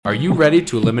Are you ready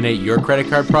to eliminate your credit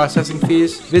card processing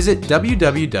fees? Visit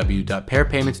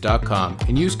www.pairpayments.com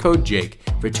and use code JAKE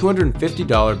for a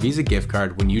 $250 Visa gift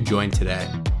card when you join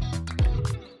today.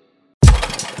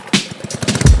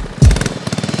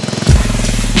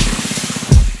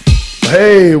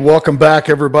 Hey, welcome back,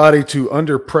 everybody, to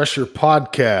Under Pressure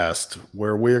Podcast,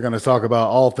 where we are going to talk about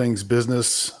all things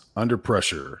business under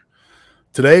pressure.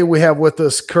 Today, we have with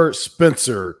us Curt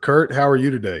Spencer. Curt, how are you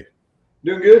today?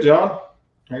 Doing good, John.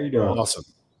 How are you doing? Awesome.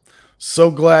 So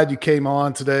glad you came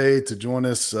on today to join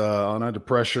us on Under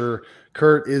Pressure.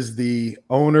 Curt is the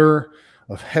owner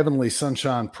of Heavenly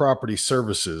Sunshine Property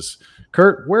Services.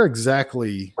 Curt, where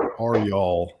exactly are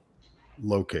y'all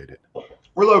located?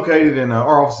 We're located in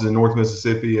our office is in North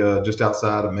Mississippi, just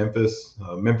outside of Memphis.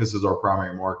 Memphis is our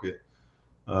primary market.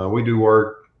 We do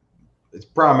work. It's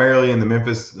primarily in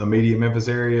the immediate Memphis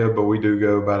area, but we do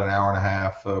go about an hour and a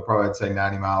half, probably I'd say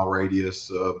 90-mile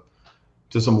radius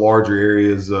to some larger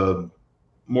areas,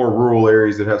 more rural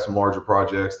areas that have some larger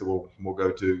projects that we'll go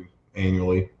to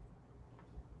annually.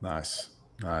 Nice.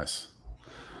 Well,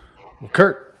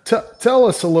 Curt, tell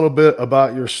us a little bit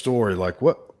about your story. Like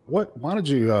why did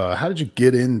you how did you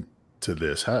get into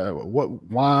this?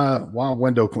 Why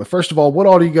window cleaning? First of all, what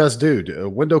all do you guys do?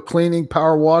 Window cleaning,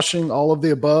 power washing, all of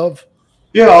the above?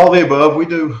 Yeah, all the above. We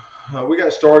do. We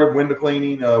got started window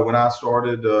cleaning when I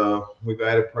started. We've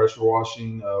added pressure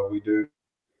washing. We do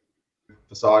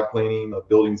facade cleaning,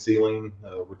 building sealing.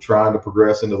 We're trying to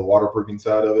progress into the waterproofing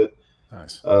side of it.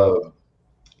 Nice.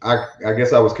 I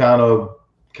guess I was kind of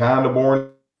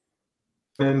born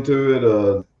into it.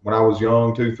 When I was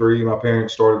young, 2, 3, my mom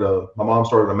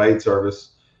started a maid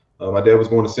service. My dad was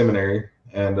going to seminary,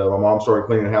 and my mom started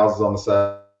cleaning houses on the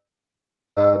side.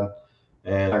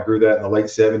 And I grew that in the late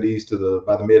 70s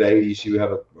by the mid 80s. She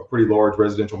had a pretty large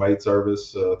residential maid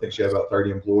service. I think she had about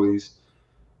 30 employees.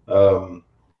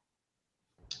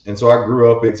 And so I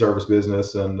grew up in service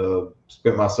business and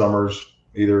spent my summers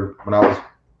either when I was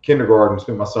kindergarten,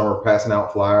 spent my summer passing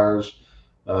out flyers,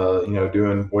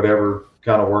 doing whatever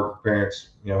kind of work parents,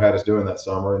 had us doing that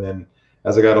summer. And then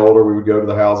as I got older, we would go to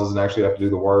the houses and actually have to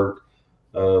do the work.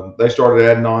 They started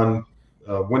adding on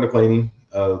window cleaning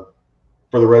for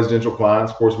the residential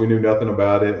clients. Of course, we knew nothing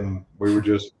about it, and we were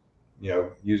just,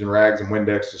 using rags and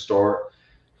Windex to start.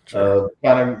 Kind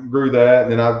of grew that,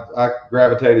 and then I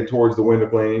gravitated towards the window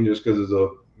cleaning just because as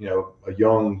a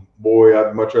young boy,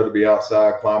 I'd much rather be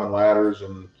outside climbing ladders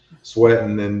and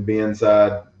sweating than be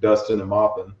inside dusting and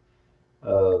mopping.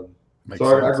 So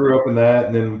I grew up in that,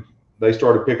 and then they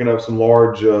started picking up some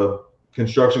large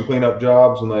construction cleanup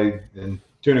jobs. In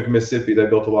Tunica, Mississippi, they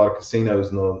built a lot of casinos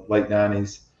in the late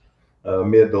 90s,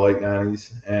 mid to late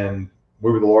 90s, and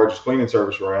we were the largest cleaning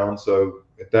service around. So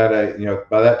at that age,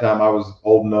 by that time I was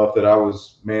old enough that I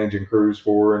was managing crews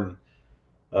for and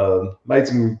made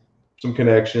some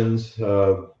connections.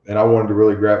 And I wanted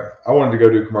to go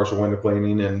do commercial window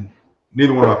cleaning, and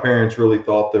neither one of my parents really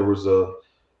thought that was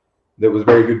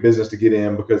very good business to get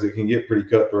in because it can get pretty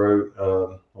cutthroat.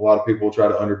 A lot of people try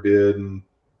to underbid, and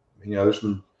there's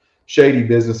some shady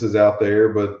businesses out there,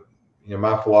 but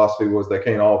my philosophy was they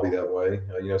can't all be that way.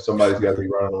 Somebody's got to be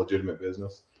running a legitimate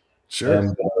business.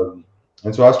 Sure.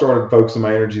 And so I started focusing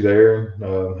my energy there.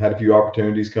 Had a few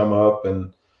opportunities come up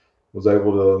and was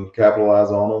able to capitalize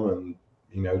on them,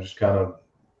 and just kind of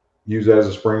use that as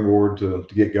a springboard to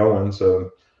get going.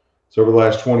 So over the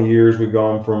last 20 years, we've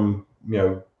gone from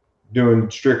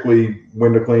doing strictly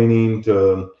window cleaning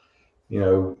to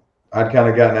I'd kind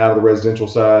of gotten out of the residential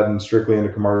side and strictly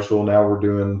into commercial. Now we're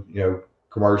doing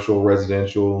commercial,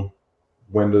 residential,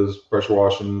 windows, pressure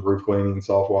washing, roof cleaning,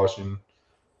 soft washing,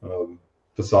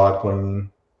 facade cleaning.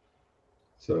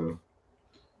 So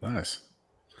nice.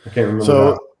 I can't remember.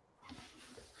 So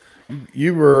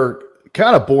you were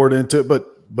kind of bored into it,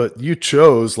 but you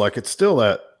chose, like, it's still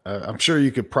that. I'm sure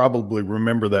you could probably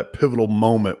remember that pivotal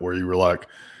moment where you were like,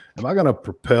 "Am I going to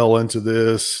propel into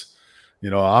this?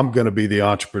 I'm going to be the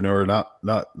entrepreneur, not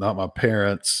my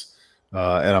parents."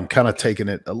 And I'm kind of taking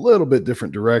it a little bit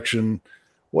different direction.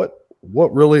 What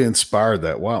really inspired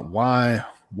that? Why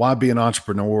be an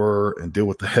entrepreneur and deal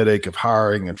with the headache of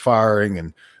hiring and firing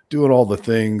and doing all the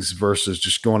things versus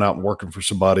just going out and working for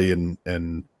somebody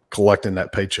and collecting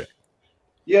that paycheck?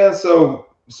 Yeah. So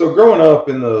growing up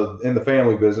in the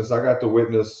family business, I got to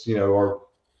witness,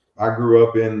 I grew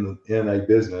up in a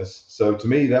business. So to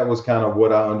me, that was kind of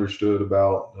what I understood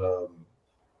about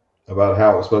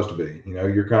how it was supposed to be.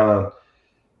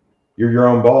 You're your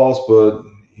own boss, but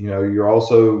you're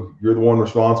the one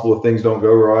responsible if things don't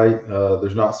go right.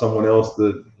 There's not someone else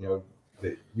that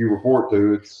you report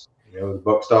to. It's the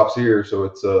buck stops here, so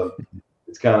it's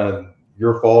kind of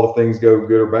your fault if things go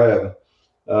good or bad.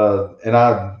 And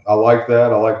I like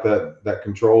that. I like that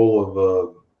control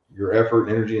of your effort,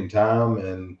 energy, and time.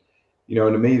 And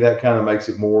to me, that kind of makes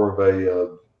it more of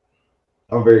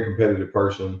I'm a very competitive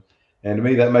person, and to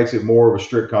me, that makes it more of a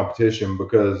strict competition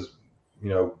because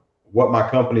what my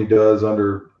company does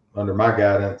under my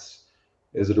guidance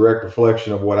is a direct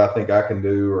reflection of what I think I can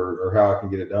do or how I can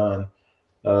get it done.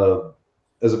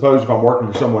 As opposed to if I'm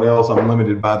working for someone else, I'm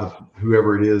limited by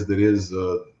whoever it is that is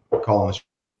calling the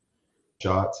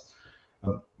shots.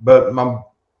 But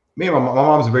me and my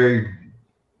mom's a very,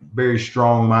 very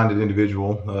strong-minded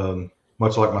individual,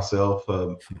 much like myself.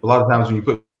 A lot of times when you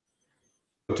put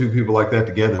two people like that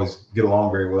together, always get along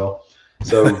very well.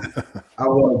 So I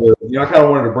kind of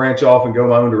wanted to branch off and go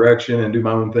my own direction and do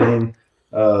my own thing.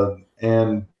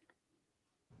 And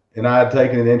I had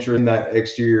taken an interest in that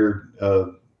exterior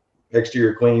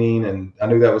cleaning, and I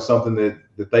knew that was something that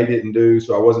they didn't do,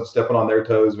 so I wasn't stepping on their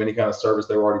toes of any kind of service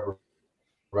they were already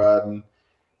providing.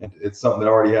 And it's something that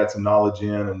I already had some knowledge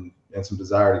in and some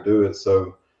desire to do it.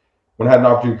 So when I had an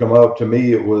opportunity come up, to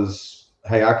me it was,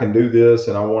 hey, I can do this,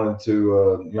 and I wanted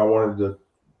to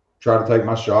try to take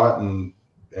my shot and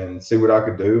see what I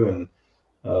could do. And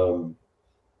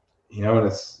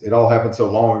and it all happened so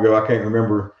long ago, I can't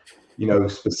remember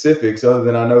specifics, other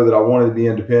than I know that I wanted to be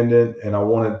independent, and I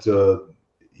wanted to,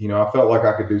 I felt like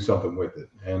I could do something with it.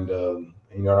 And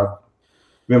I've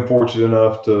been fortunate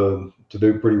enough to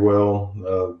do pretty well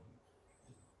for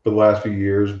the last few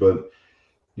years. But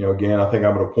again, I think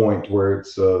I'm at a point where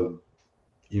it's I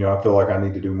feel like I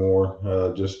need to do more,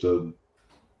 just to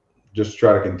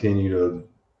try to continue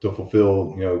to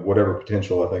fulfill whatever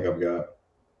potential I think I've got.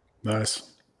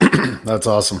 Nice. That's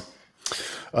awesome.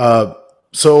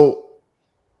 So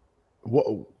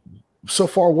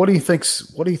far, what do you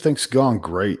think's gone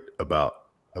great about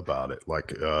it?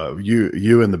 Like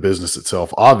you and the business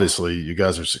itself. Obviously, you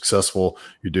guys are successful.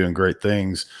 You're doing great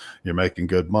things. You're making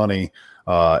good money,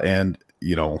 and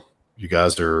you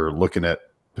guys are looking at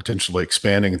potentially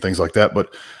expanding and things like that.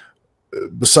 But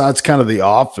besides kind of the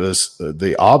obvious,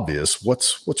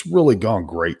 what's really gone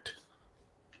great?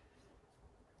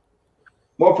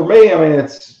 Well, for me, I mean,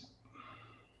 it's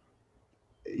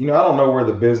I don't know where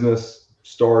the business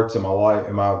starts and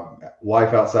my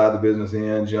life outside the business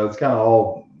ends. It's kind of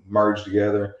all merged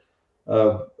together.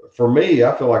 For me,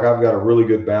 I feel like I've got a really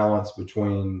good balance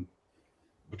between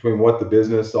what the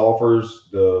business offers,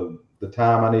 the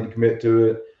time I need to commit to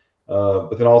it,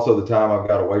 but then also the time I've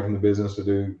got away from the business to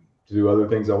do other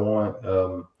things I want.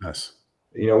 Nice.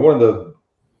 One of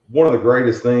the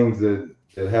greatest things that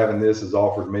having this has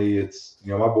offered me, it's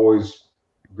my boys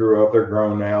grew up, they're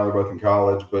grown now, they're both in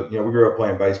college, but we grew up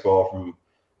playing baseball from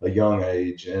a young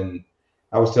age. And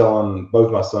I was telling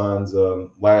both my sons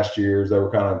last year, as they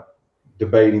were kind of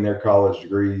debating their college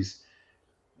degrees,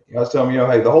 I was telling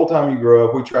them, hey, the whole time you grew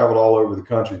up, we traveled all over the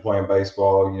country playing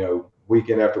baseball,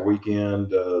 weekend after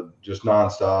weekend, just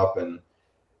nonstop. And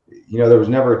there was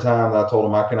never a time that I told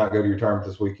them I cannot go to your tournament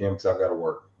this weekend because I've got to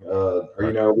work, or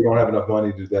we don't have enough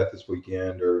money to do that this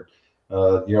weekend, or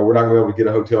we're not going to be able to get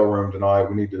a hotel room tonight.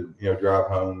 We need to drive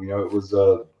home. It was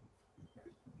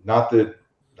not that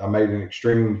I made an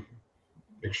extremely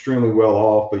well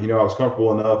off, but I was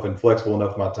comfortable enough and flexible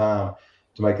enough with my time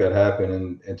to make that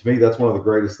happen. And to me, that's one of the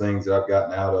greatest things that I've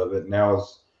gotten out of it. Now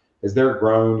as they're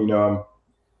grown, I'm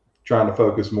trying to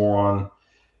focus more on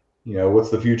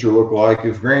what's the future look like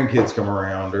if grandkids come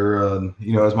around, or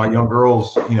as my young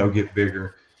girls get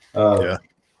bigger.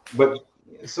 But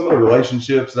some of the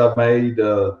relationships that I've made,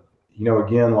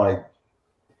 again, like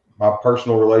my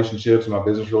personal relationships and my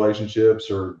business relationships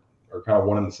are kind of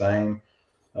one and the same.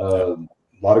 A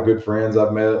lot of good friends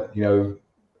I've met,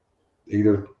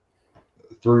 either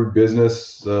through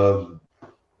business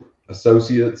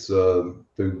associates,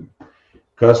 through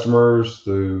customers,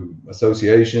 through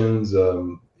associations,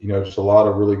 just a lot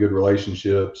of really good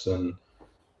relationships, and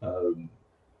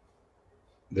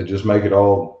that just make it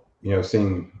all,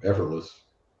 seem effortless.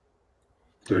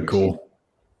 Pretty cool.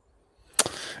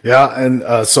 Yeah.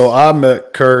 And so I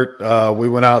met Curt. We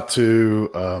went out to,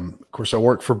 of course, I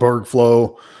work for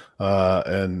BergFlow,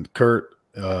 and Curt,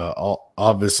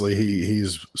 obviously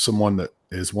he's someone that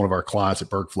is one of our clients at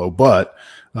BergFlow, but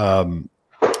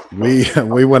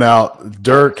we went out.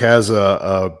 Dirk has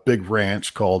a big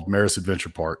ranch called Maris Adventure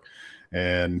Park,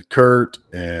 and Curt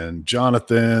and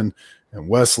Jonathan and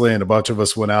Wesley and a bunch of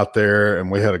us went out there,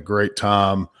 and we had a great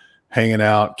time hanging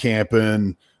out,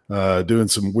 camping, doing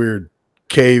some weird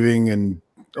caving and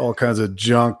all kinds of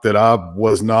junk that I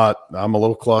was not. I'm a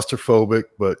little claustrophobic,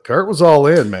 but Curt was all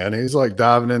in, man. He's like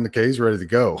diving in the cave, ready to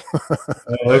go.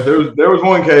 There was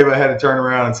one cave I had to turn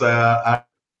around and say, I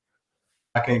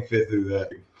can't fit through that.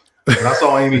 When I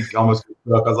saw Amy almost get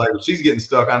stuck, I was like, if she's getting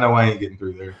stuck, I know I ain't getting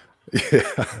through there. Yeah,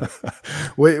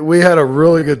 we had a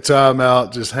really good time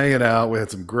out, just hanging out. We had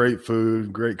some great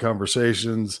food, great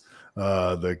conversations.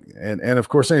 And of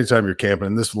course, anytime you're camping,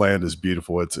 and this land is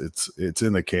beautiful. It's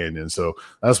in the canyon. So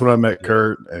that's when I met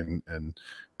Curt, and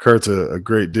Curt's a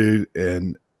great dude,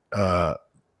 and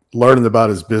learning about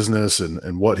his business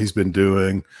and what he's been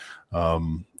doing.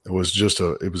 It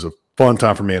was a fun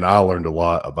time for me, and I learned a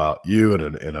lot about you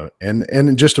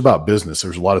and just about business.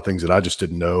 There's a lot of things that I just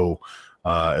didn't know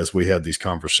as we had these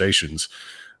conversations.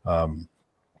 And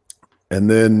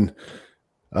then,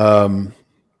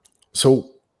 so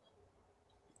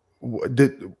what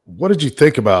did you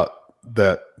think about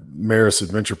that Maris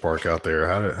Adventure Park out there?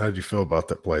 How did you feel about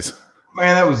that place?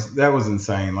 Man, that was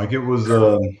insane. Like, it was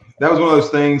that was one of those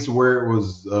things where it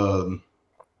was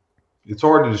it's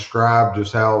hard to describe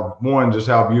just how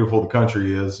beautiful the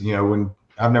country is. You know, when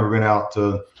I've never been out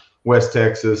to West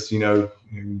Texas, you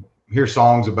hear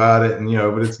songs about it, and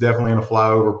but it's definitely in a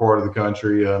flyover part of the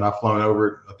country, and I've flown over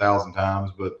it 1,000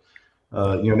 times, but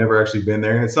never actually been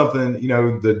there. And it's something,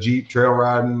 the Jeep trail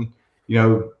riding,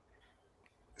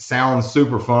 sounds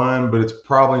super fun, but it's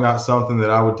probably not something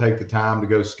that I would take the time to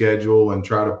go schedule and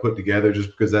try to put together, just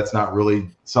because that's not really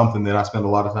something that I spend a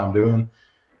lot of time doing.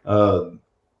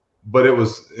 But it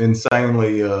was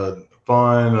insanely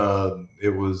fun. It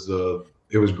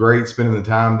was great spending the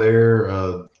time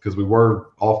there, because we were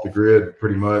off the grid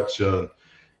pretty much,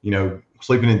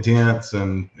 sleeping in tents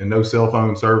and no cell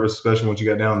phone service, especially once you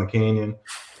got down in the canyon.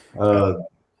 But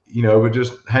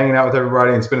just hanging out with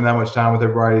everybody and spending that much time with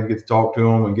everybody to get to talk to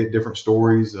them and get different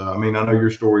stories. I know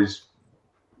your story's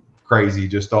crazy,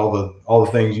 just all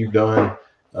the things you've done.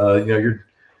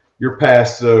 Your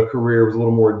past career was a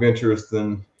little more adventurous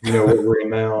than what we're in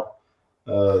now.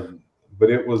 But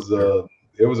it was a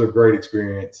great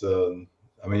experience. I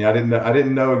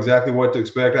didn't know exactly what to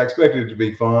expect. I expected it to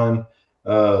be fun,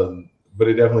 but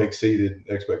it definitely exceeded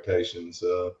expectations.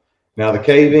 Now the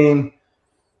caving,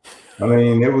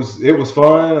 it was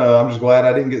fun. I'm just glad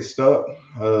I didn't get stuck.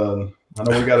 I know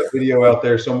we got a video out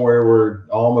there somewhere where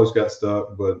I almost got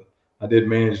stuck, but I did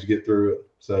manage to get through it.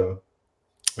 So,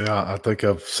 yeah, I think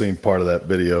I've seen part of that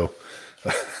video.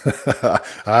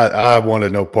 I want to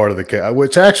know part of the cave,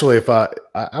 which actually, if I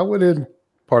went in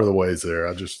part of the ways there,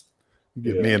 I just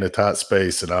get me in a tight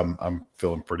space, and I'm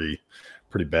feeling pretty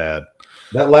bad.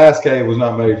 That last cave was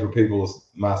not made for people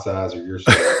my size or your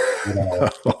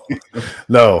size.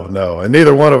 No, and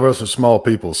neither one of us are small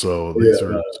people, so these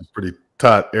are some pretty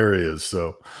tight areas.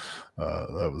 So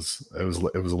it was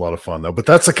a lot of fun though. But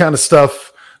that's the kind of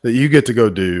stuff that you get to go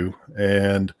do,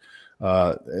 and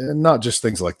not just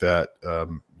things like that.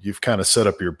 You've kind of set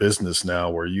up your business now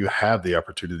where you have the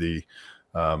opportunity,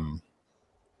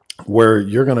 where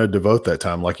you're going to devote that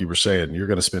time, like you were saying. You're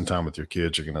going to spend time with your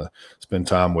kids. You're going to spend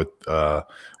time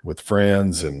with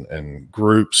friends and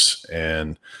groups,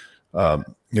 and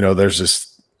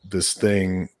there's this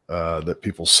thing that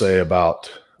people say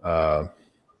about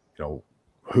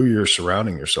who you're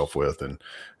surrounding yourself with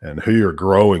and who you're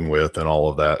growing with and all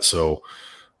of that. So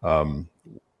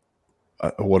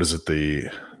what is it,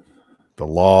 the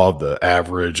law of the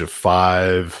average of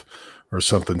 5 or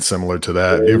something similar to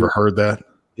that? Have you ever heard that?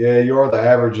 Yeah, you are the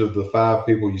average of the 5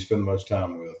 people you spend the most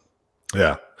time with.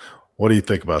 Yeah. What do you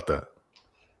think about that?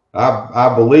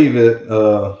 I believe it.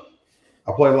 I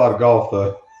play a lot of golf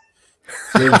though.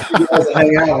 There's people to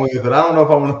hang out with, but I don't know if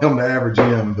I want them to average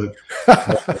him.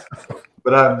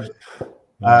 But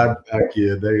I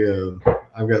kid.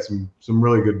 I've got some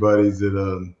really good buddies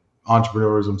that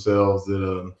entrepreneurs themselves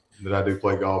that I do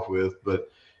play golf with.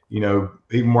 But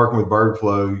even working with Bird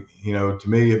Flow, to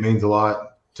me it means a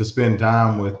lot to spend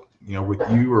time with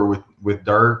you or with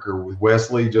Dirk or with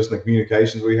Wesley, just in the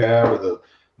communications we have or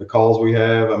the calls we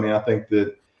have. I think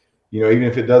that even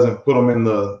if it doesn't put them in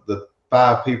the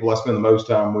 5 people I spend the most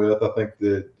time with, I think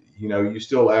that you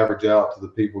still average out to the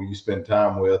people you spend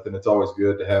time with, and it's always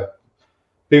good to have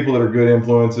people that are good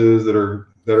influences that are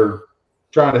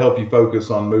trying to help you focus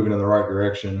on moving in the right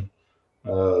direction,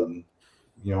 on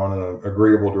an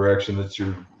agreeable direction that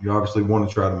you obviously want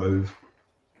to try to move.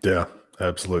 Yeah,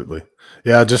 absolutely.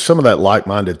 Yeah, just some of that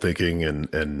like-minded thinking,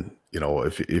 and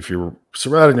if you're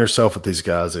surrounding yourself with these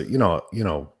guys that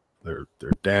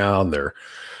they're down, they're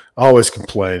always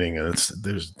complaining, and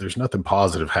there's nothing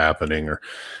positive happening, or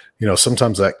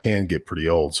sometimes that can get pretty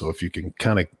old. So if you can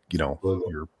kind of,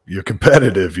 Absolutely. you're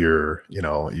competitive,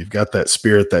 you've got that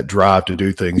spirit, that drive to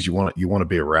do things, you want to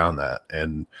be around that.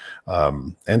 And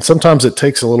sometimes it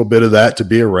takes a little bit of that to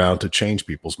be around to change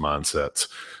people's mindsets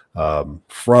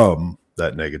from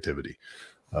that negativity.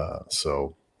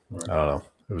 So I don't know.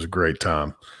 It was a great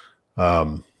time.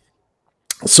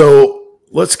 So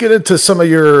let's get into some of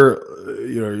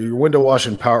your window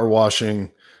washing, power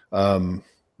washing.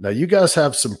 Now you guys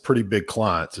have some pretty big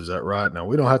clients. Is that right? Now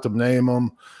we don't have to name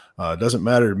them. It doesn't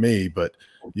matter to me, but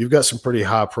you've got some pretty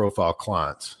high profile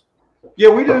clients. Yeah,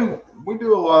 we do. We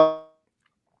do a lot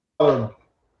of,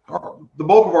 the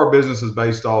bulk of our business is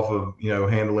based off of,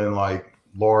 handling like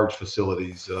large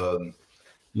facilities,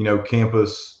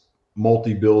 campus,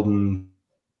 multi-building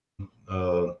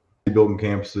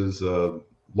campuses,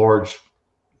 large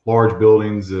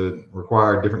buildings that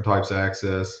require different types of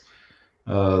access.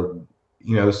 So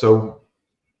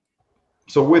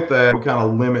with that, we kind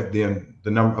of limit the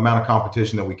amount of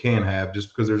competition that we can have, just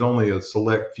because there's only a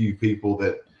select few people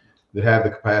that have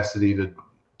the capacity to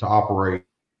operate,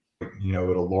 at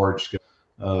a large scale.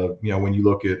 When you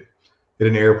look at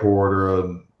an airport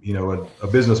or a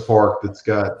business park that's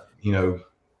got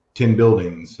 10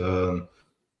 buildings, or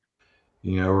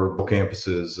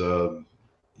campuses,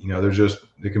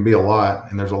 it can be a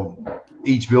lot, and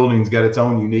each building's got its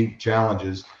own unique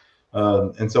challenges,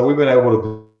 and so we've been able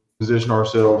to position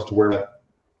ourselves to where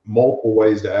multiple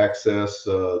ways to access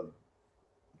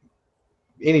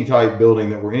any type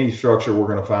building any structure we're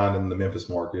going to find in the Memphis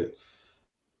market.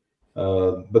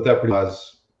 But that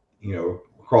applies,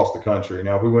 across the country.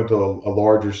 Now, if we went to a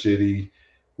larger city,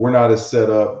 we're not as set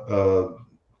up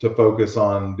to focus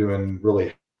on doing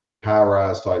really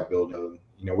high-rise type building.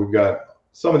 We've got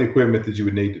some of the equipment that you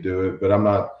would need to do it, but I'm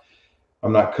not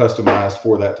customized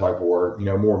for that type of work.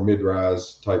 More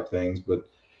mid-rise type things. But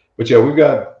yeah, we've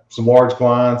got some large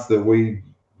clients that we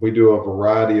do a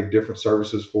variety of different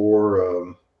services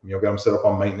for. Got them set up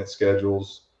on maintenance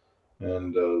schedules,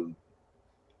 and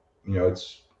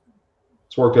it's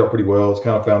worked out pretty well. It's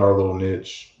kind of found our little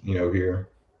niche, here.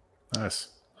 Nice.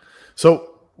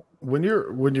 So when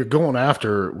you're going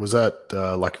after, was that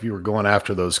like if you were going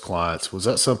after those clients, was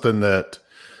that something that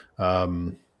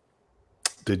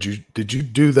did you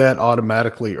do that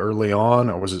automatically early on,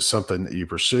 or was it something that you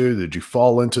pursued? Did you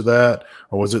fall into that,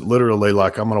 or was it literally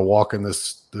like, I'm going to walk in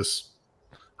this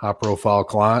high profile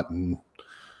client and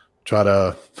try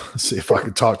to see if I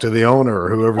can talk to the owner or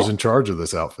whoever's in charge of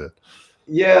this outfit?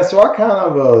 Yeah, so I kind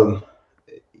of,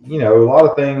 a lot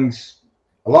of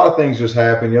things just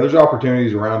happen. There's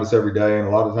opportunities around us every day, and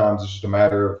a lot of times it's just a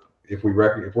matter of if we're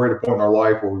at a point in our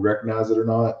life where we recognize it or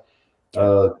not.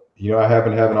 I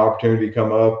happen to have an opportunity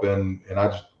come up, and I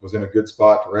just was in a good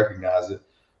spot to recognize it.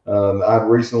 I'd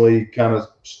recently kind of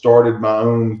started my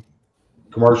own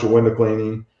commercial window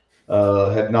cleaning,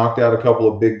 had knocked out a couple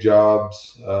of big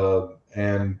jobs,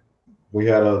 and we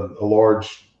had a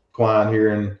large client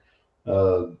here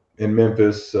in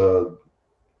Memphis that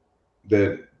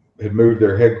had moved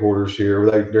their headquarters here.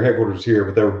 Their headquarters is here,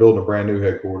 but they were building a brand new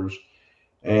headquarters,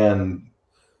 and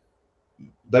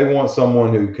they want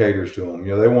someone who caters to them.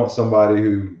 They want somebody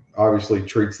who obviously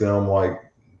treats them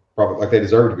probably like they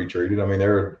deserve to be treated. I mean,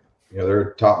 they're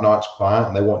a top-notch client,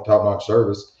 and they want top-notch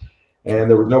service. And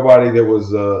there was nobody that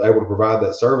was able to provide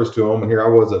that service to them. And here I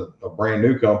was, a brand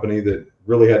new company that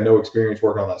really had no experience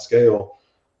working on that scale.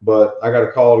 But I got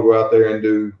a call to go out there and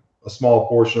do a small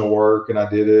portion of work, and I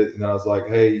did it. And I was like,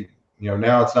 hey,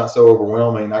 now it's not so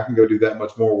overwhelming. I can go do that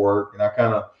much more work. And I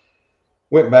kind of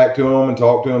went back to them and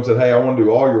talked to them, said, hey, I want to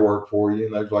do all your work for you.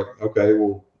 And they was like, okay,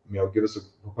 well, give us a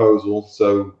proposal.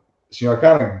 So I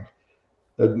kind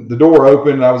of, the door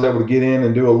opened, and I was able to get in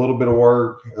and do a little bit of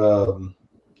work.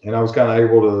 And I was kind of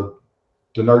able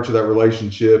to nurture that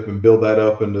relationship and build that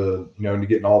up into, into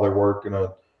getting all their work in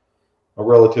a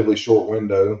relatively short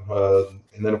window.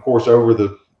 And then, of course, over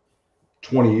the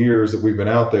 20 years that we've been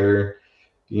out there,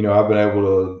 I've been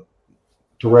able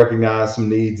to recognize some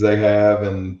needs they have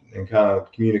and kind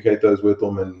of communicate those with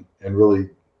them and really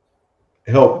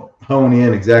help hone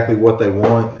in exactly what they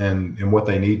want and what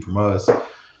they need from us.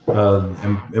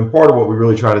 And part of what we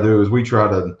really try to do is we try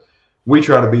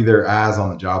to be their eyes on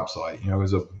the job site.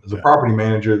 As a property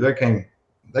manager, they can't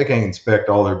inspect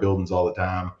all their buildings all the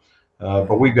time.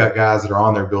 But we've got guys that are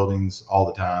on their buildings all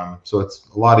the time. So it's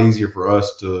a lot easier for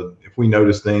us if we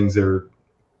notice things that are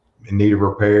in need of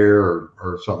repair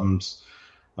or something's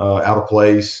out of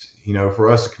place, for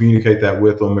us to communicate that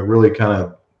with them, it really kind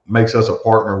of makes us a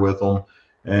partner with them.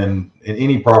 And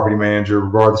any property manager,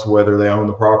 regardless of whether they own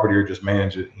the property or just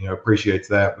manage it, appreciates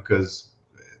that, because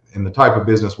in the type of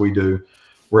business we do,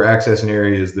 we're accessing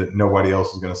areas that nobody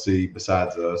else is going to see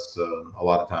besides us a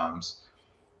lot of times.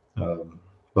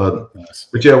 But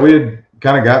yeah, we had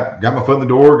kind of got my foot in the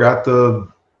door, got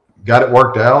it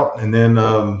worked out, and then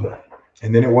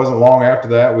it wasn't long after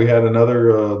that we had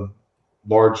another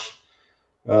large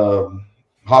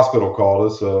hospital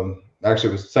called us. Actually,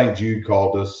 it was St. Jude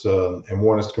called us and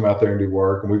wanted us to come out there and do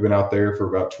work, and we've been out there for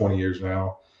about 20 years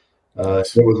now.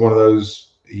 Nice. It was one of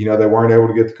those, they weren't able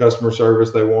to get the customer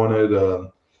service they wanted. A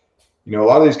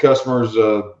lot of these customers,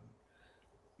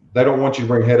 they don't want you to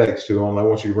bring headaches to them. They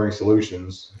want you to bring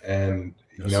solutions. And,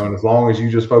 and as long as you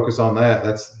just focus on that,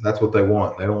 that's what they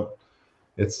want. They don't,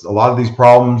 it's a lot of these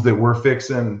problems that we're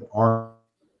fixing aren't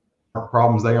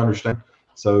problems they understand.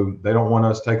 So they don't want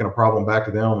us taking a problem back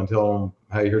to them and tell them,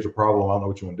 hey, here's a problem. I don't know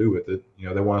what you want to do with it.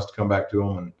 They want us to come back to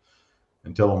them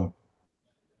and tell them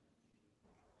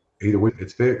either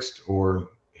it's fixed or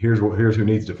here's who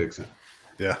needs to fix it.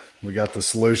 Yeah, we got the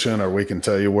solution, or we can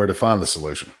tell you where to find the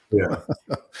solution. Yeah.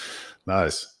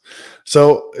 Nice.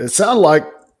 So it sounded like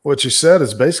what you said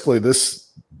is basically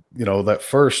this, that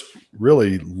first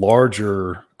really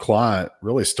larger client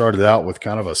really started out with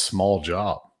kind of a small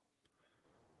job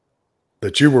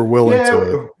that you were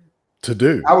willing to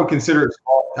do. I would consider it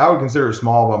small. I would consider it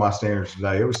small by my standards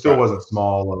today. It still wasn't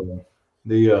small.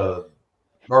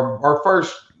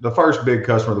 The first big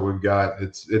customer that we've got,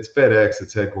 it's FedEx,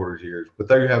 it's headquarters here, but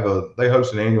they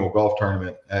host an annual golf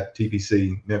tournament at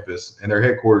TPC Memphis, and their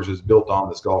headquarters is built on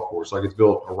this golf course, like it's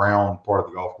built around part of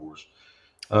the golf course.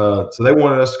 So they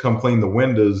wanted us to come clean the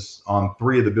windows on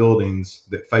 3 of the buildings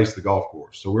that face the golf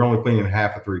course. So we're only cleaning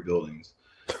half of 3 buildings.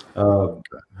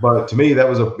 But to me, it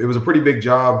was a pretty big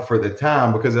job for the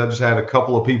time, because I just had a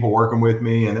couple of people working with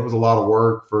me, and it was a lot of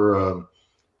work for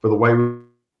the way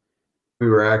we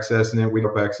were accessing it. We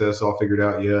don't have access all figured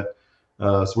out yet.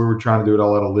 So we were trying to do it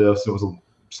all out of lifts. It was a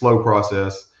slow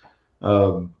process.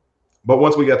 But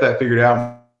once we got that figured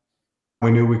out,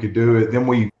 we knew we could do it. Then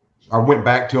I went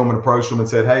back to them and approached them and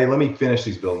said, hey, let me finish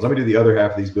these buildings. Let me do the other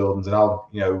half of these buildings, and I'll,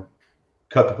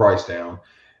 cut the price down.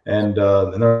 And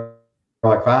they're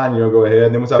like, fine, go ahead.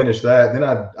 And then once I finished that, then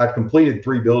I completed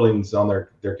 3 buildings on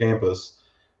their campus.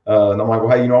 And I'm like, well,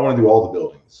 hey, I want to do all the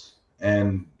buildings.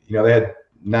 And, they had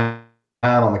 9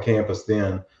 on the campus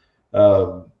then,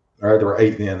 or there were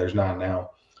 8 then, there's 9 now.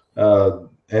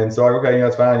 And so like, okay,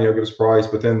 that's fine, give us a price.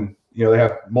 But then, they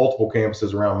have multiple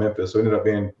campuses around Memphis. So it ended up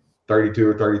being 32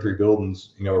 or 33 buildings,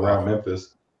 around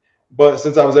Memphis. But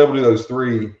since I was able to do those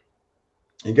 3,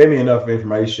 it gave me enough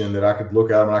information that I could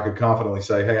look at them and I could confidently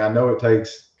say, hey, I know it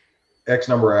takes X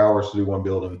number of hours to do one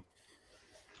building.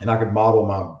 And I could model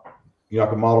my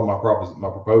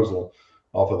proposal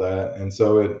off of that. And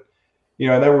so and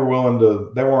they were willing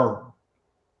to, they were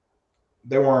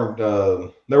willing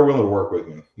to work with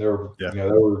me. They were, they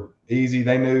were easy.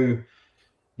 They knew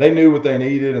what they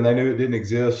needed, and they knew it didn't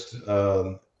exist.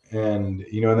 And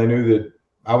they knew that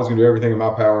I was going to do everything in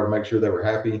my power to make sure they were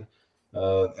happy.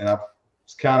 And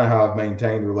it's kind of how I've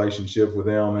maintained the relationship with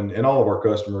them and all of our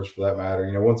customers for that matter.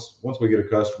 Once we get a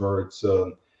customer, it's,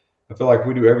 I feel like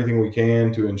we do everything we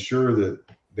can to ensure that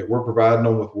we're providing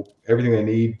them with everything they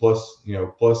need, plus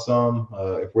some,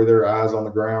 if we're their eyes on the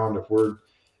ground, if we're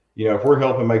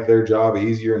helping make their job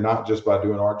easier, not just by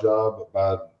doing our job, but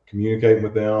by communicating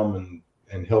with them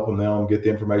and helping them get the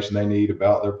information they need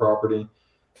about their property.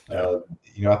 I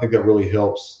think that really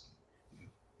helps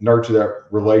nurture that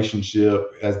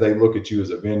relationship as they look at you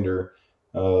as a vendor,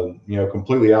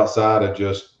 completely outside of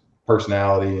just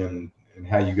personality and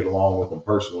how you get along with them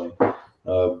personally.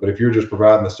 But if you're just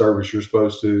providing the service you're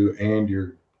supposed to, and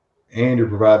you're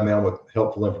providing them with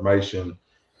helpful information,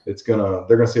 they're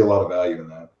gonna see a lot of value in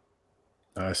that.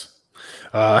 Nice.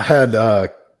 I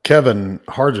had Kevin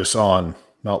Hargis on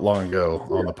not long ago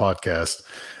on the podcast,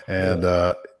 and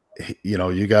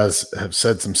you guys have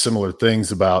said some similar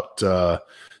things about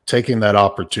taking that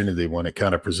opportunity when it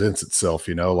kind of presents itself.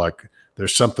 Like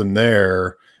there's something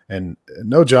there, and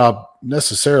no job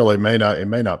necessarily may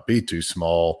not be too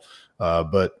small,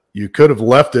 but you could have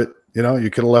left it. You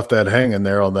could have left that hanging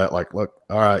there on that. Like, look,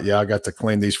 all right, I got to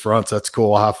clean these fronts. That's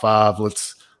cool. High five.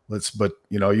 Let's. But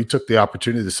you took the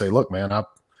opportunity to say, look, man, I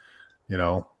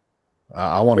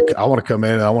want to come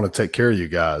in and I want to take care of you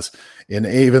guys. And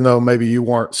even though maybe you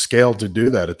weren't scaled to do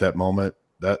that at that moment,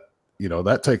 that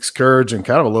takes courage and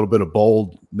kind of a little bit of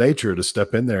bold nature to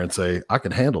step in there and say, I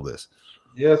can handle this.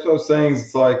 Yeah, it's those things.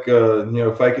 It's like,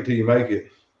 fake it till you make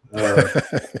it. If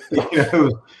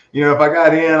I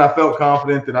got in, I felt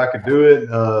confident that I could do it.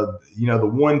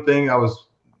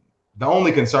 The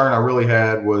only concern I really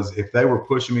had was if they were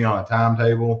pushing me on a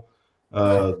timetable,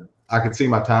 I could see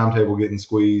my timetable getting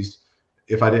squeezed.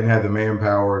 if I didn't have the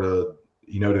manpower to,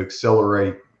 to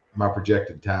accelerate my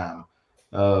projected time.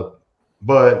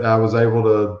 But I was able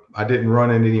to, I didn't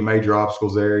run into any major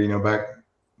obstacles there.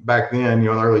 Back then, in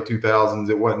the early 2000s,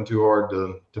 it wasn't too hard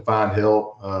to find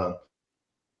help.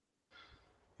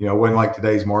 It wasn't like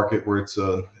today's market where it's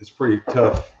pretty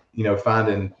tough,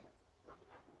 finding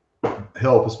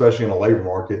help, especially in a labor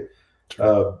market.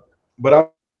 But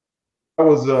I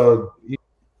was,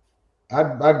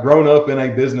 I'd grown up in a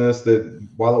business that,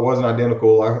 while it wasn't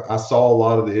identical, I saw a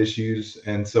lot of the issues.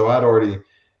 And so I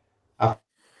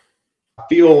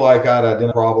feel like I'd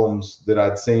identified problems that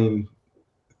I'd seen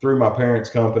through my parents'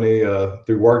 company,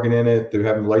 through working in it, through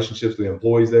having relationships with the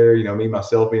employees there. Me,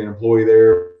 myself, being an employee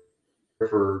there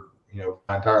for,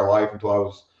 my entire life until I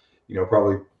was,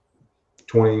 probably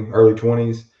early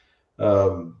 20s.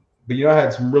 But, I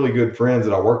had some really good friends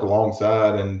that I worked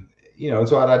alongside, and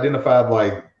so I'd identified,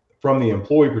 like, from the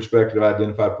employee perspective, I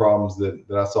identified problems that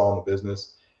I saw in the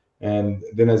business. And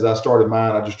then as I started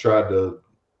mine, I just tried to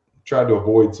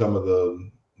avoid some of the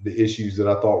issues that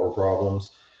I thought were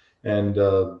problems, and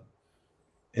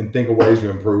think of ways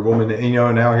to improve them. And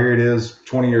now here it is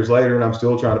 20 years later, and I'm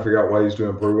still trying to figure out ways to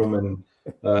improve them.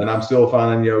 And I'm still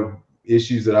finding,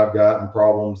 issues that I've got and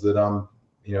problems that I'm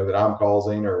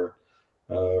causing or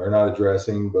not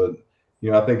addressing. But,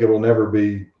 I think it'll never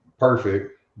be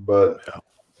perfect, but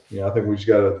I think we just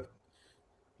got to,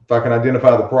 if I can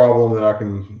identify the problem, then I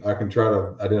can try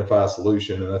to identify a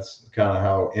solution. And that's kind of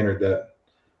how I entered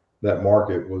that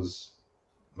market. Was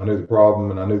I knew the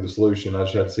problem and I knew the solution. I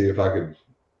just had to see if I could,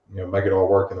 make it all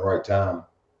work in the right time.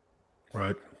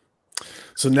 Right.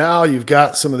 So now you've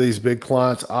got some of these big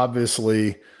clients,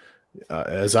 obviously,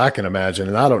 as I can imagine,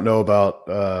 and I don't know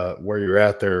about where you're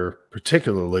at there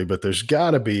particularly, but there's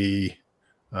got to be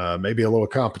maybe a little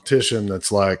competition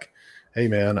that's like, hey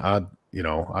man,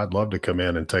 I'd love to come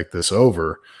in and take this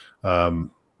over.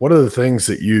 What are the things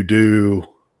that you do,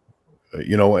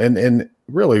 and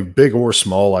really big or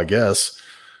small, I guess?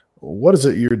 What is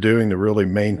it you're doing to really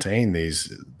maintain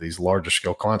these larger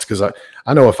scale clients? Because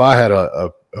I know if I had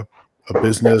a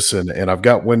business and I've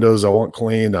got windows I want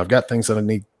cleaned, I've got things that I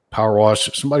need power wash.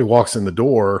 If somebody walks in the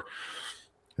door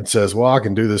and says, well, I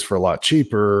can do this for a lot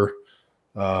cheaper.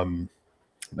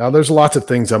 Now there's lots of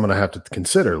things I'm going to have to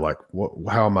consider, like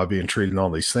how am I being treated and all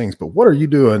these things, but what are you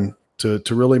doing to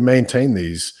really maintain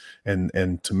these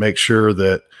and to make sure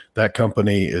that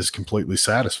company is completely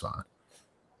satisfied?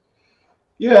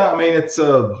 Yeah. I mean, it's,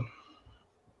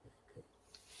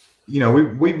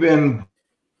 we've been,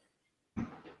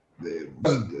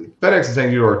 FedEx and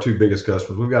St. Jude are our two biggest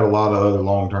customers. We've got a lot of other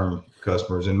long-term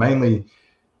customers, and mainly,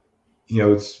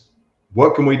 it's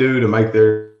what can we do to make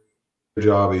their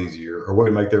job easier, or what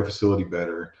can make their facility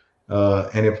better.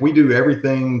 And if we do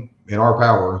everything in our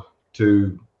power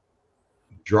to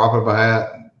drop of a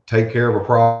hat, take care of a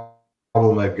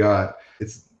problem they've got,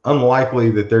 it's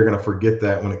unlikely that they're going to forget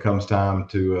that when it comes time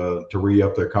to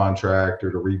re-up their contract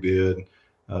or to rebid.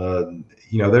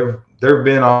 There have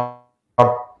been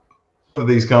of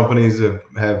these companies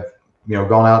have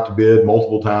gone out to bid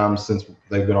multiple times since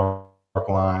they've been our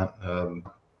client,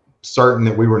 certain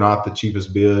that we were not the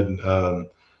cheapest bid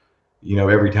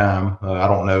every time. I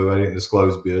don't know, I didn't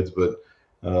disclose bids, but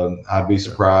I'd be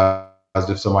surprised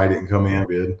if somebody didn't come in and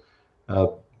bid.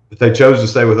 But they chose to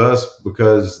stay with us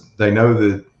because they know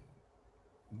that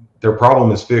their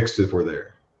problem is fixed if we're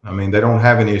there. I mean, they don't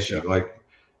have an issue. Like,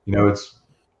 it's,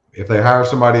 if they hire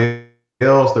somebody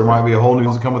else, there might be a whole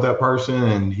new to come with that person,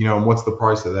 and and what's the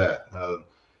price of that?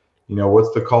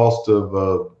 What's the cost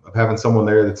of having someone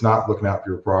there that's not looking out for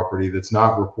your property, that's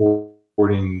not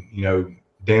reporting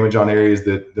damage on areas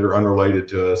that are unrelated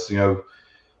to us.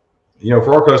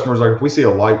 For our customers, like if we see a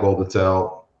light bulb that's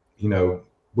out,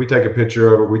 we take a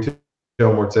picture of it, we tell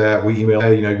them where it's at, we email,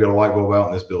 hey, you got a light bulb out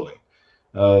in this building.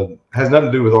 Has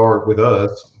nothing to do with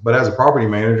us, but as a property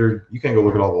manager, you can't go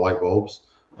look at all the light bulbs.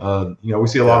 We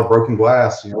see a lot of broken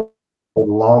glass. The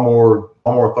lawnmower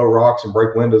throw rocks and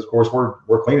break windows. Of course,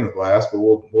 we're cleaning the glass, but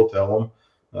we'll tell them.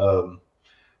 I'm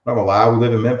not gonna lie, we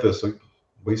live in Memphis. So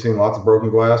we've seen lots of broken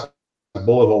glass, with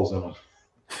bullet holes in them.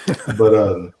 But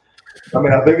I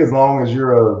mean, I think as long as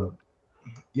you're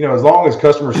as long as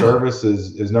customer service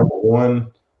is number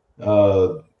one,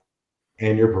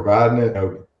 and you're providing it,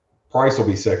 price will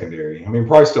be secondary. I mean,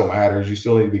 price still matters. You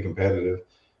still need to be competitive.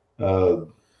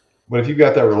 But if you've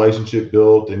got that relationship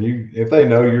built, and if they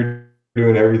know you're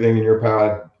doing everything in your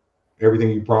power, everything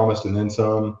you promised, and then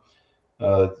some,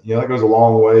 that goes a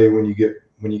long way when you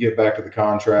get back to the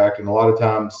contract. And a lot of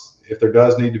times, if there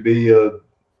does need to be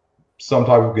some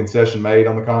type of concession made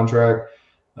on the contract,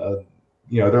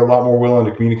 they're a lot more willing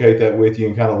to communicate that with you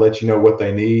and kind of let you know what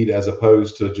they need, as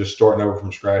opposed to just starting over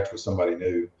from scratch with somebody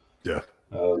new. Yeah.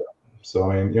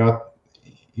 So I mean,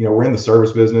 we're in the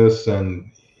service business,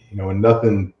 and and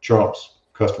nothing trumps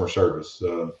customer service.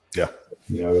 Yeah.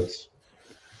 It's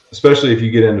especially if you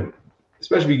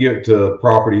get to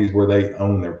properties where they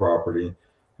own their property.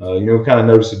 Kind of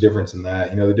notice the difference in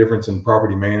that. The difference in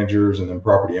property managers and then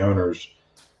property owners.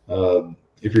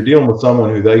 If you're dealing with someone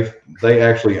who they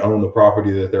actually own the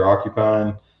property that they're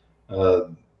occupying, a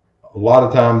lot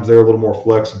of times they're a little more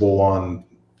flexible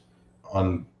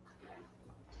on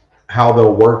how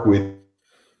they'll work with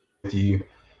you,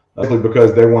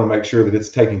 because they want to make sure that it's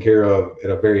taken care of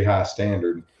at a very high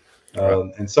standard.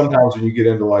 Right. And sometimes when you get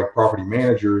into like property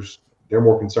managers, they're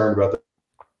more concerned about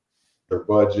their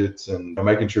budgets and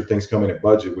making sure things come in at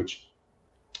budget, which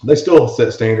they still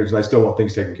set standards and they still want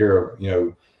things taken care of,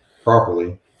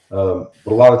 properly. But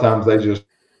a lot of times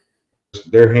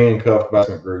they're handcuffed by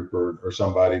some group or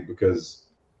somebody, because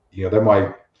they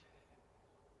might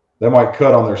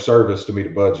cut on their service to meet a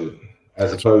budget,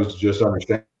 as opposed to just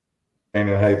understanding,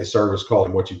 hey, the service called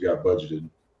and what you've got budgeted.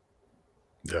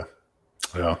 Yeah.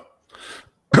 Yeah.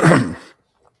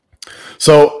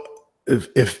 So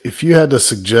if you had to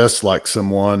suggest like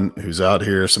someone who's out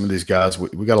here, some of these guys,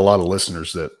 we got a lot of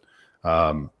listeners that,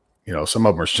 some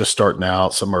of them are just starting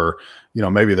out, some are,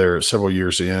 maybe they're several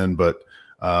years in, but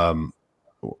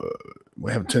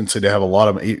we have a tendency to have a lot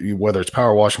of, whether it's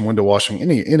power washing, window washing,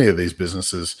 any of these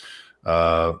businesses,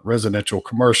 residential,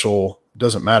 commercial,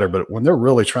 doesn't matter. But when they're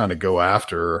really trying to go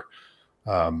after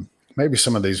maybe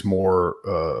some of these more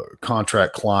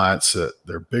contract clients, that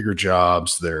they're bigger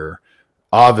jobs, they're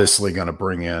obviously going to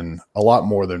bring in a lot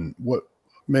more than what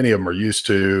many of them are used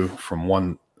to from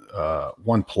one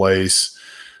place.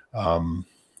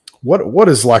 What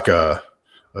is like a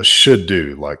should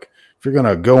do? Like if you're going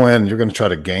to go in, you're going to try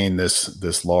to gain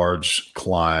this large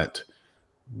client,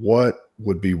 what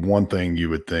would be one thing you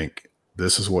would think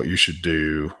this is what you should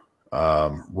do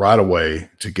right away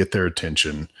to get their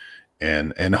attention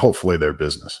and hopefully their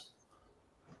business?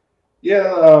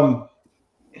 Yeah.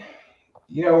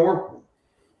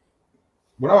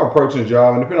 When I'm approaching a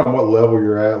job, and depending on what level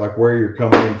you're at, like where you're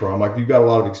coming in from, like if you've got a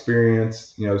lot of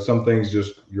experience, some things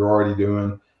just you're already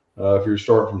doing. If you're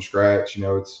starting from scratch,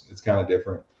 it's kind of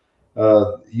different.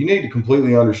 You need to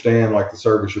completely understand like the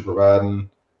service you're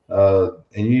providing, and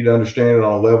you need to understand it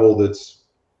on a level that's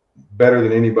better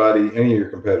than any of your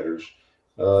competitors.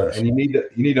 And you need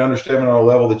to understand it on a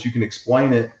level that you can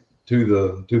explain it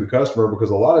to the customer, because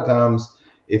a lot of times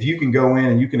if you can go in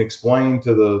and you can explain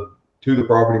to the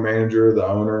property manager, the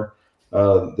owner,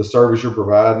 the service you're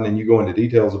providing, and you go into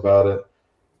details about it,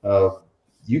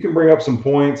 you can bring up some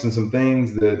points and some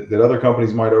things that other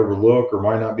companies might overlook or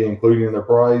might not be including in their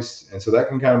price. And so that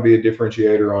can kind of be a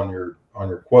differentiator on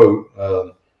your quote.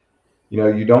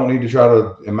 You don't need to try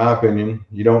to, in my opinion,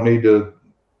 you don't need to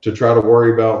try to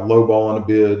worry about lowballing a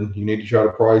bid. You need to try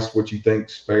to price what you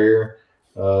think's fair.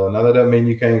 Now that doesn't mean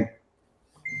you can't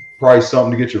price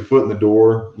something to get your foot in the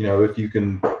door, if you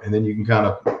can, and then you can kind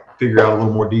of figure out a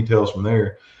little more details from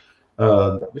there.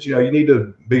 But you need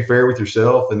to be fair with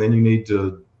yourself, and then you need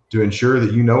to ensure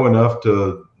that enough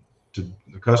to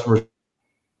the customer is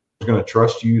going to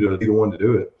trust you to be the one to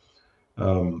do it.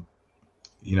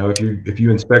 If you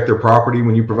inspect their property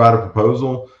when you provide a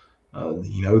proposal,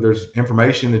 there's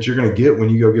information that you're going to get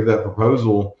when you go give that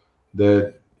proposal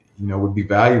that would be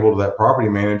valuable to that property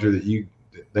manager that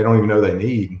they don't even know they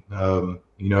need.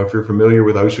 If you're familiar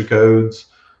with OSHA codes,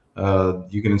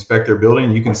 you can inspect their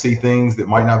building. You can see things that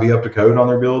might not be up to code on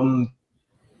their building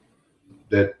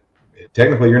that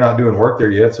technically you're not doing work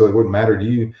there yet, so it wouldn't matter to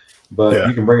you. But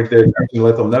you can bring it to their attention and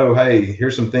let them know, hey,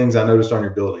 here's some things I noticed on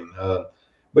your building.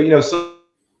 But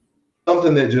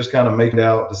something that just kind of make it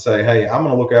out to say, hey, I'm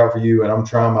going to look out for you, and I'm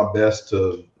trying my best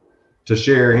to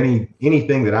share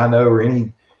anything that I know, or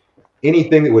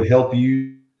anything that would help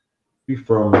you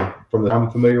from that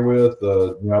I'm familiar with.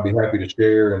 I'll be happy to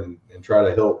share and try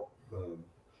to help.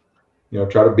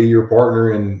 Try to be your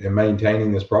partner in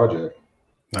maintaining this project.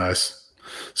 Nice.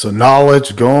 So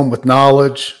knowledge, going with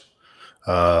knowledge,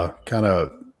 kind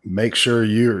of make sure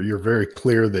you're very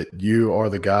clear that you are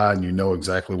the guy and you know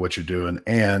exactly what you're doing,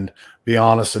 and be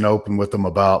honest and open with them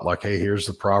about like, hey, here's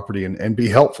the property, and be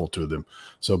helpful to them.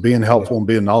 So being helpful and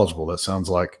being knowledgeable, that sounds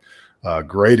like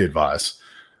great advice.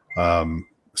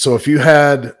 So if you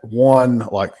had one,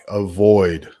 like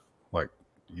avoid, like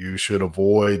you should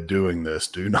avoid doing this,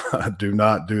 do not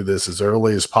do this as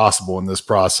early as possible in this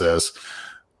process,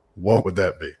 what would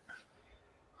that be?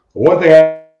 One thing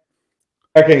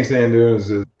I can't stand doing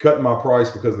is cutting my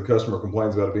price because the customer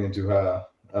complains about it being too high.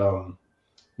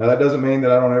 Now that doesn't mean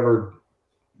that I don't ever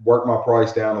work my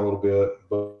price down a little bit,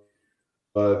 but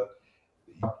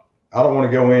I don't want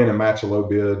to go in and match a low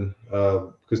bid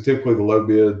because typically the low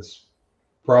bid's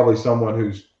probably someone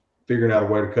who's figuring out a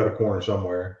way to cut a corner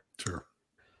somewhere. Sure.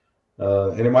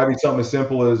 And it might be something as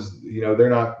simple as, they're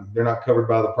not covered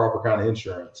by the proper kind of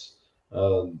insurance.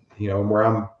 And where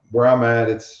I'm at,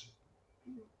 it's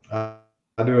I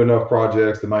do enough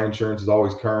projects that my insurance is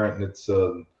always current, and it's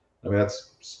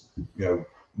that's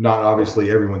not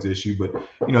obviously everyone's issue, but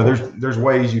there's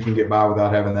ways you can get by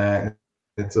without having that.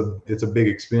 It's a big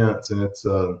expense, and it's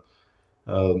and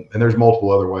there's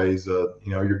multiple other ways.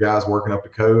 Your guys working up the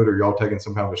code, or y'all taking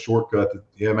some kind of a shortcut that,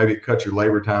 maybe it cuts your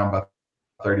labor time by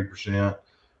 30%,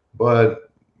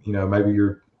 but maybe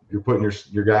you're putting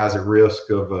your guys at risk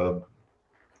of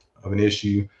an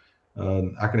issue.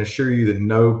 I can assure you that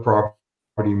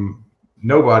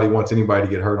nobody wants anybody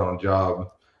to get hurt on a job,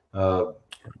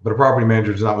 but a property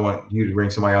manager does not want you to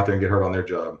bring somebody out there and get hurt on their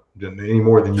job any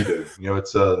more than you do.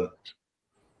 It's so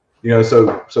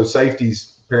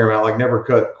safety's paramount. Like, never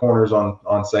cut corners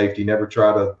on safety. Never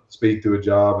try to speed through a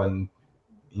job, and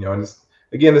this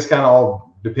kind of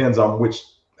all depends on which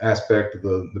aspect of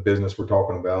the business we're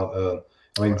talking about.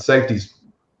 Safety's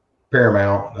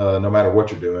paramount, no matter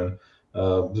what you're doing.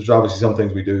 There's obviously some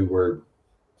things we do where,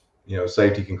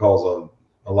 safety can cause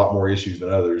a lot more issues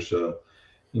than others.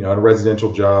 In a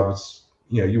residential job, it's,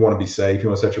 you want to be safe. You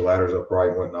want to set your ladders up right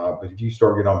and whatnot. But if you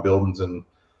start getting on buildings and,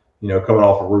 coming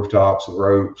off of rooftops with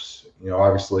ropes,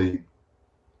 obviously,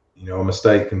 a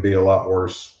mistake can be a lot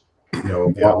worse,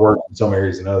 a lot worse in some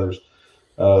areas than others.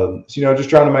 Just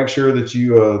trying to make sure that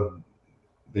you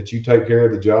take care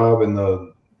of the job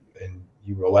and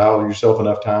you allow yourself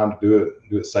enough time to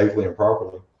do it safely and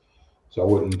properly. So I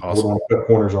wouldn't want to cut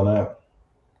corners on that.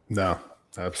 No,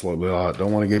 absolutely not.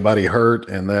 Don't want to get anybody hurt,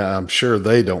 and I'm sure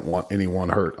they don't want anyone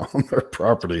hurt on their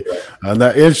property. And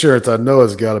that insurance, I know,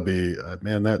 has got to be,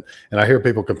 man. And I hear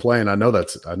people complain. I know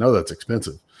that's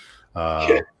expensive.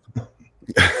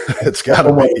 It's got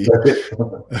to be.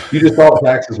 You just thought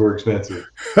taxes were expensive.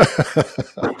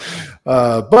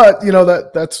 But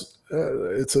that's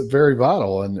it's a very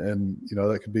vital, and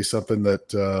that could be something that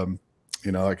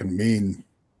that can mean.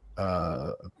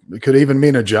 It could even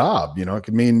mean a job. It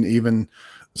could mean even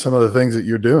some of the things that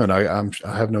you're doing. I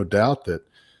have no doubt that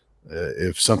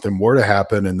if something were to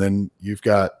happen, and then you've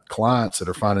got clients that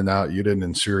are finding out you didn't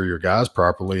insure your guys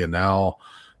properly, and now,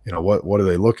 what are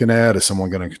they looking at? Is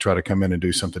someone going to try to come in and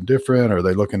do something different? Or are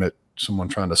they looking at someone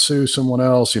trying to sue someone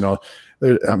else?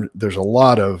 There's a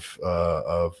lot of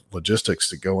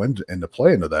logistics that go into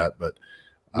play into that. But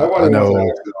nobody wants an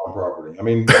accident on property.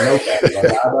 Nobody.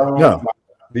 No.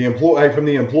 The employee, from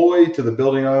the employee to the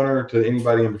building owner to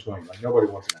anybody in between, nobody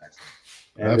wants an accident.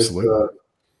 And absolutely.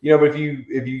 But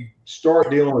if you start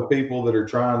dealing with people that are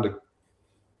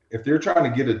if they're trying to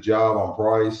get a job on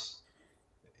price,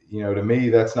 to me,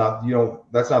 that's not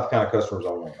the kind of customers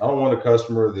I want. I don't want a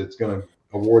customer that's going to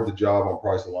award the job on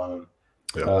price alone.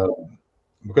 Yeah.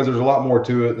 Because there's a lot more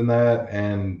to it than that.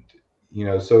 And,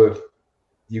 so if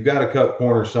you've got to cut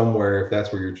corners somewhere, if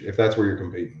that's where you're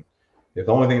competing. If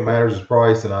the only thing that matters is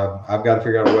price, then I've got to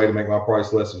figure out a way to make my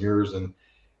price less than yours. And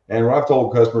what I've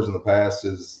told customers in the past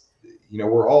is,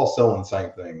 we're all selling the same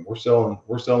thing. We're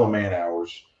selling man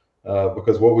hours,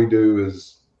 because what we do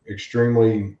is it's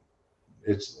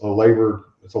a labor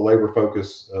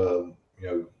focused,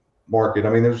 market.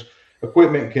 There's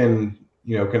equipment can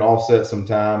offset some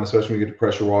time, especially when you get to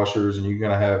pressure washers, and you're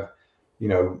going to have,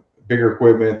 bigger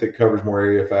equipment that covers more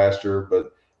area faster.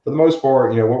 But for the most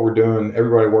part, what we're doing,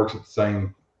 everybody works with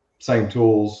the same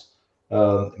tools.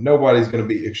 Nobody's going to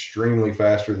be extremely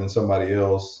faster than somebody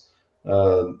else.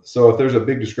 So if there's a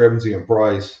big discrepancy in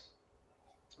price,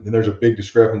 then there's a big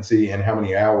discrepancy in how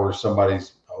many hours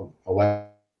somebody's allowing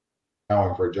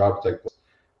for a job to take place.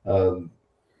 And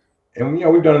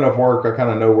we've done enough work. I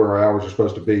kind of know where our hours are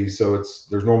supposed to be. So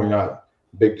there's normally not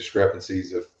big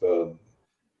discrepancies. If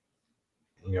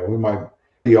we might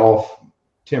be off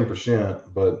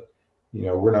 10%, but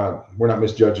we're not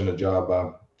misjudging a job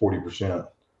by 40%.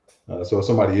 So if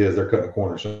somebody is, they're cutting a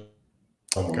corner somewhere.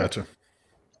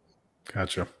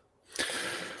 Gotcha.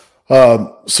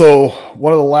 So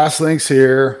one of the last things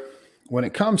here, when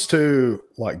it comes to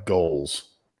like goals,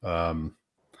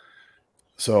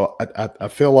 so I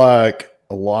feel like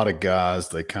a lot of guys,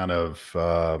 they kind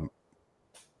of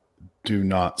do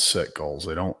not set goals.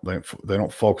 They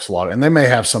don't focus a lot, and they may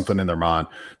have something in their mind.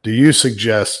 Do you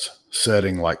suggest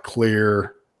setting like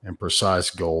clear and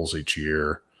precise goals each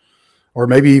year, or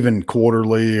maybe even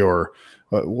quarterly? Or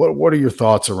what are your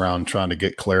thoughts around trying to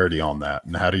get clarity on that,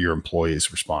 and how do your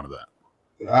employees respond to that?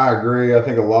 I agree. I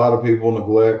think a lot of people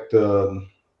neglect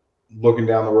looking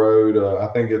down the road. I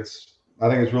think it's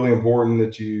really important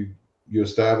that you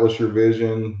establish your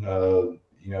vision.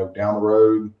 Down the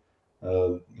road.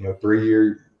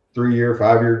 3-year,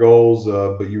 5-year goals.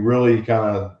 But you really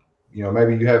kind of,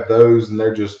 maybe you have those and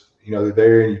they're just, they're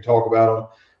there and you talk about them.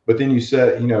 But then you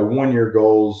set, 1-year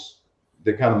goals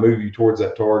that kind of move you towards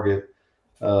that target.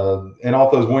 And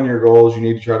off those 1-year goals, you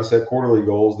need to try to set quarterly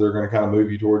goals that are going to kind of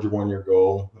move you towards your 1-year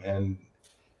goal. And,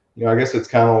 I guess it's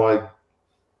kind of like,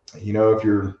 if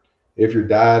you're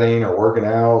dieting or working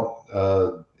out,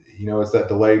 it's that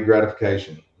delayed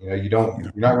gratification. You're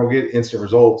not going to get instant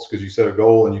results because you set a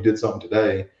goal and you did something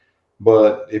today.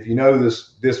 But if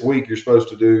this week you're supposed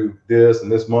to do this,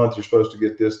 and this month you're supposed to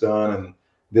get this done, and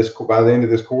by the end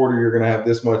of this quarter you're going to have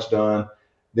this much done,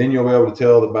 then you'll be able to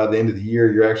tell that by the end of the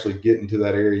year you're actually getting to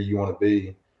that area you want to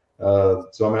be. I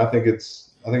think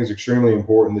it's extremely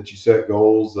important that you set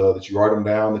goals, that you write them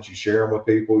down, that you share them with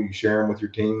people, you share them with your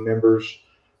team members,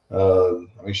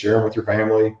 share them with your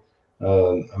family.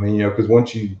 Because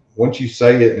once you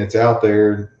say it and it's out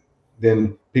there,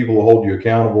 then people will hold you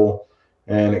accountable,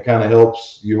 and it kind of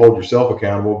helps you hold yourself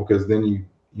accountable, because then you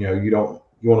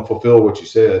want to fulfill what you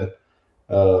said.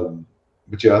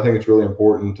 But yeah, I think it's really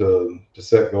important to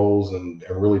set goals and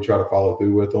really try to follow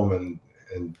through with them.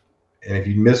 And if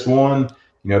you miss one,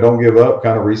 don't give up,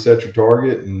 kind of reset your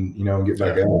target and get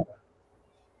back out.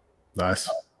 Nice.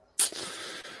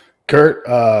 Curt,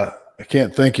 I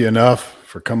can't thank you enough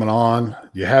for coming on.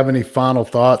 Do you have any final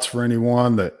thoughts for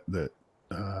anyone that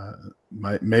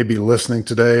may be listening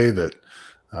today that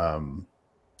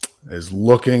is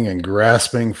looking and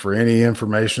grasping for any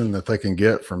information that they can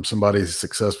get from somebody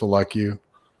successful like you?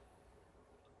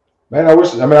 Man, I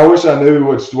wish I knew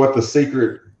what the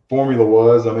secret formula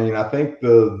was. I think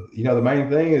the main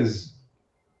thing is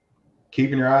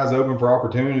keeping your eyes open for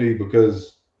opportunity,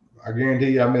 because I guarantee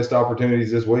you I missed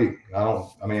opportunities this week. I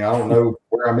don't know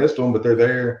where I missed them, but they're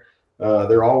there.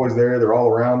 They're always there. They're all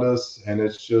around us. And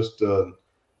it's just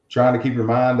trying to keep your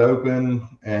mind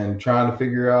open and trying to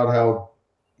figure out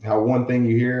how one thing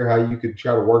you hear, how you could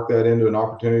try to work that into an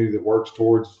opportunity that works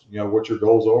towards, what your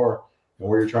goals are and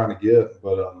where you're trying to get.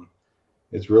 But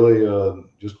it's really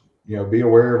just, be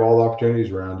aware of all the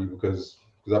opportunities around you, because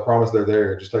I promise they're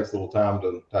there. It just takes a little time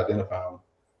to identify them.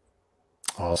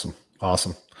 Awesome.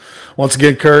 Once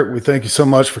again, Curt, we thank you so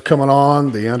much for coming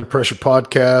on the Under Pressure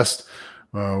podcast,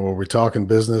 where we're talking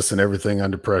business and everything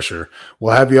under pressure.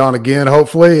 We'll have you on again,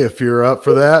 hopefully, if you're up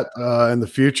for that in the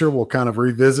future. We'll kind of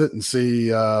revisit and see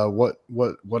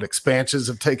what expansions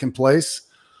have taken place.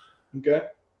 Okay.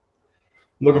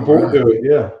 Looking forward to it.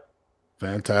 Yeah.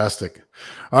 Fantastic.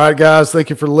 All right, guys, thank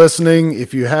you for listening.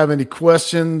 If you have any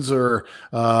questions or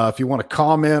if you want to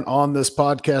comment on this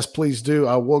podcast, please do.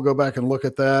 I will go back and look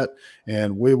at that,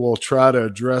 and we will try to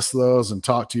address those and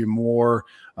talk to you more.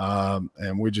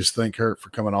 And we just thank Curt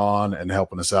for coming on and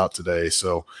helping us out today.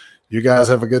 So you guys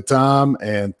have a good time,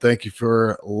 and thank you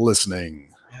for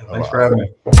listening. Yeah, thanks for having me.